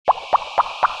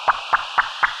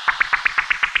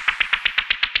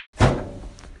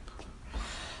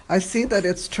I see that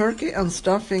it's turkey and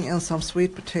stuffing and some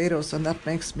sweet potatoes, and that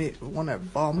makes me want to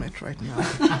vomit right now.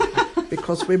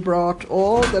 Because we brought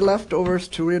all the leftovers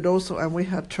to Ruidoso and we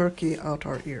had turkey out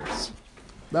our ears.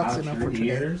 That's enough for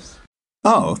today.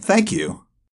 Oh, thank you.